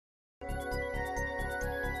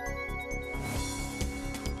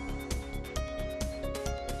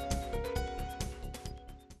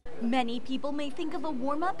Many people may think of a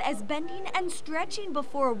warm-up as bending and stretching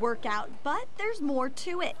before a workout, but there's more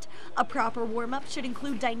to it. A proper warm-up should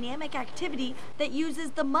include dynamic activity that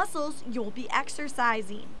uses the muscles you'll be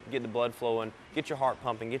exercising. Get the blood flowing, get your heart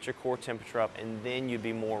pumping, get your core temperature up, and then you'd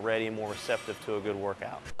be more ready and more receptive to a good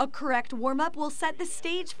workout. A correct warm-up will set the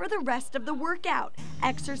stage for the rest of the workout.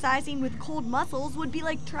 Exercising with cold muscles would be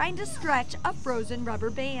like trying to stretch a frozen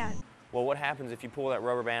rubber band. Well, what happens if you pull that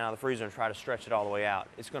rubber band out of the freezer and try to stretch it all the way out?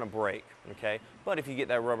 It's going to break, okay? But if you get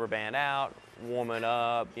that rubber band out, warm it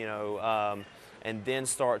up, and then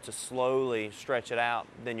start to slowly stretch it out,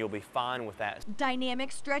 then you'll be fine with that.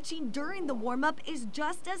 Dynamic stretching during the warm-up is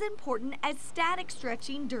just as important as static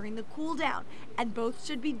stretching during the cool-down, and both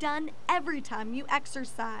should be done every time you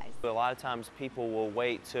exercise. A lot of times people will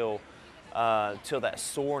wait till that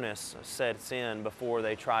soreness sets in before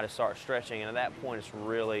they try to start stretching, and at that point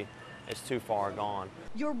it's too far gone.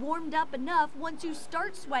 You're warmed up enough once you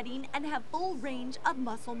start sweating and have full range of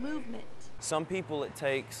muscle movement. Some people it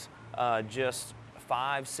takes just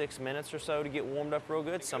 5-6 minutes or so to get warmed up real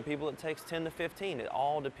good. Some people it takes 10 to 15. It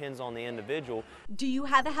all depends on the individual. Do you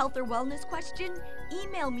have a health or wellness question?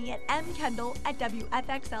 Email me at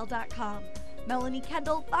mkendall@wfxl.com. Melanie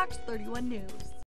Kendall, Fox 31 News.